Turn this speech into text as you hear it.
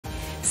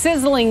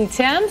Sizzling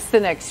temps the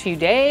next few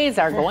days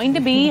are going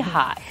to be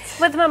hot.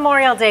 With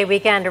Memorial Day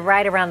weekend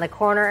right around the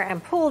corner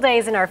and pool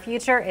days in our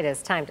future, it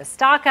is time to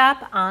stock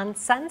up on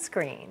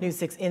sunscreen. News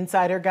 6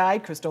 Insider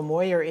Guide Crystal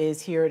Moyer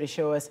is here to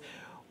show us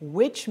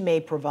which may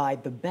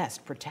provide the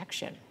best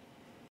protection.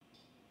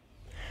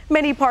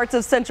 Many parts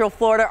of Central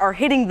Florida are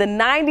hitting the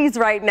 90s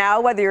right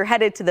now. Whether you're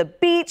headed to the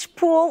beach,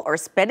 pool, or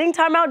spending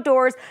time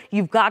outdoors,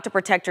 you've got to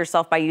protect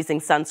yourself by using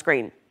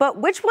sunscreen. But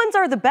which ones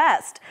are the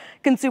best?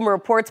 Consumer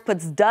Reports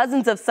puts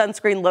dozens of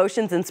sunscreen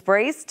lotions and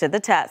sprays to the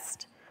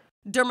test.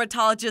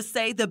 Dermatologists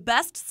say the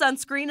best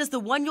sunscreen is the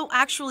one you'll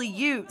actually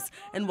use.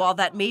 And while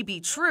that may be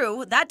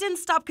true, that didn't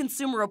stop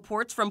Consumer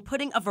Reports from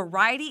putting a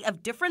variety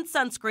of different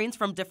sunscreens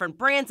from different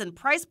brands and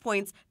price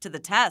points to the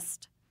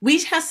test. We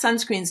test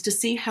sunscreens to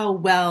see how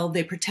well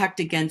they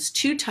protect against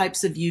two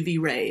types of UV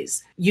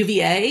rays.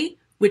 UVA,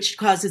 which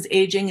causes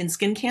aging and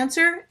skin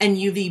cancer, and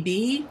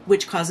UVB,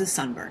 which causes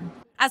sunburn.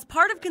 As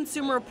part of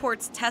Consumer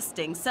Reports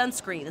testing,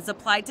 sunscreen is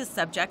applied to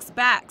subjects'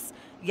 backs.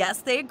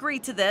 Yes, they agree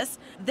to this.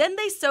 Then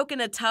they soak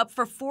in a tub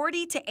for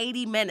 40 to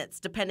 80 minutes,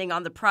 depending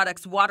on the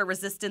product's water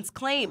resistance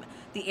claim.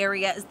 The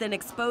area is then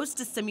exposed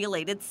to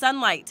simulated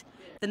sunlight.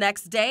 The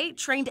next day,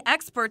 trained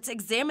experts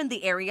examine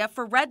the area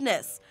for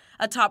redness.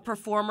 A top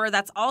performer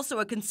that's also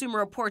a Consumer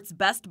Reports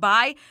best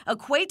buy,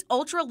 Equate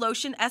Ultra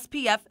Lotion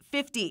SPF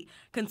 50.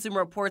 Consumer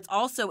Reports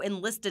also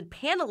enlisted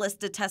panelists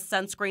to test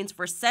sunscreens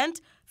for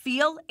scent,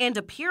 feel, and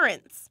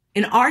appearance.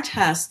 In our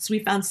tests, we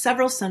found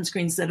several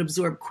sunscreens that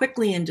absorb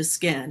quickly into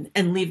skin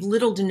and leave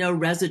little to no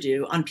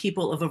residue on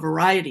people of a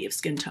variety of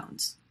skin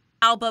tones.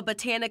 Alba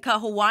Botanica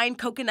Hawaiian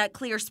Coconut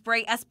Clear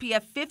Spray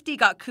SPF 50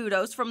 got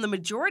kudos from the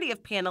majority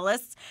of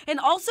panelists and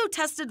also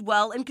tested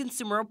well in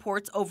Consumer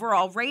Reports'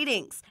 overall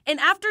ratings. And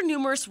after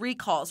numerous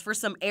recalls for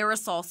some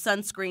aerosol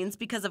sunscreens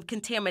because of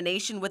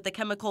contamination with the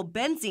chemical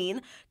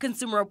benzene,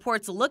 Consumer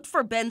Reports looked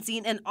for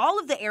benzene in all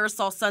of the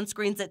aerosol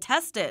sunscreens it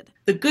tested.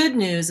 The good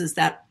news is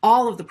that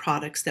all of the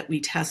products that we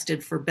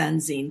tested for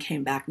benzene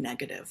came back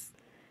negative.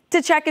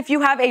 To check if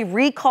you have a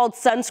recalled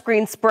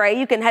sunscreen spray,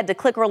 you can head to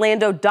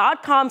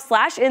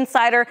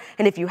clickorlando.com/insider.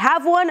 And if you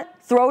have one,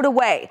 throw it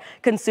away.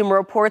 Consumer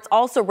Reports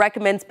also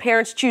recommends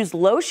parents choose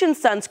lotion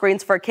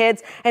sunscreens for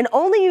kids and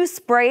only use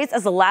sprays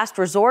as a last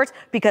resort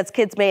because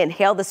kids may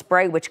inhale the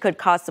spray, which could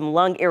cause some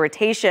lung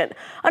irritation.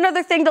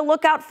 Another thing to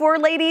look out for,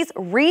 ladies,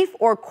 reef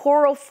or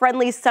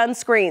coral-friendly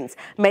sunscreens.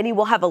 Many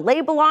will have a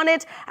label on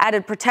it,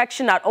 added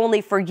protection not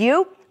only for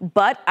you,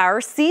 but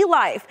our sea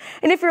life.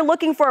 And if you're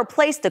looking for a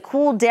place to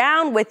cool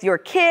down with your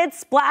kids,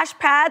 splash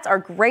pads are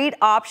great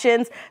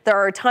options. There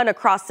are a ton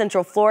across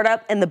Central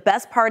Florida, and the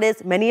best part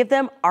is many of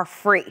them are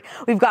free.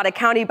 We've got a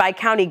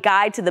county-by-county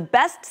guide to the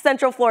best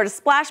Central Florida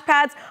splash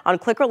pads on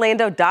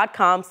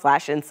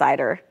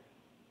clickorlando.com/insider.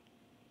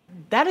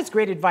 That is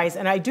great advice.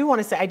 And I do want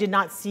to say I did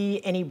not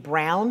see any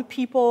brown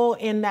people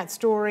in that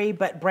story,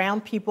 but brown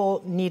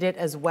people need it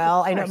as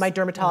well. I know my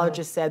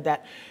dermatologist said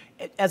that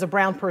as a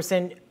brown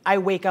person, I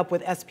wake up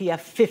with SPF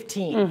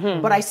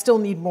 15, but I still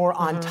need more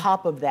on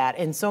top of that.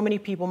 And so many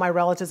people, my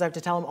relatives, I have to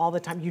tell them all the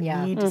time, you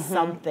need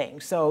something.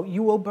 So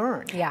you will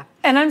burn. Yeah.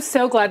 And I'm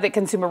so glad that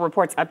Consumer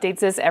Reports updates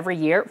this every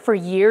year. For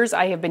years,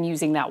 I have been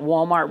using that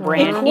Walmart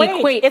brand.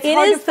 Equate. It's it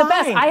hard is to the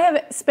best. find. I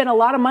have spent a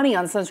lot of money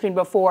on sunscreen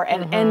before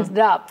and ended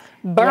up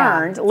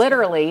burned,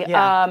 literally.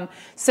 Yeah.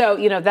 So,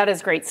 you know, that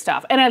is great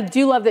stuff. And I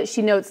do love that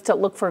she notes to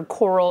look for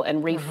coral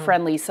and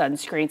reef-friendly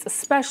sunscreens,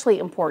 especially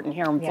important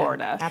here in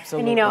Florida.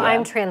 Absolutely. And you know,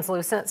 I'm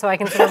translucent, so I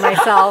consider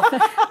myself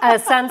a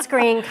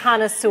sunscreen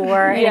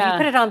connoisseur. And if you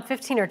put it on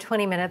 15 or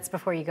 20 minutes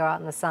before you go out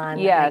in the sun,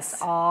 it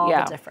makes all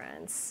the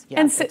difference.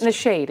 And sit in the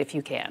shade if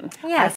you can. Yes.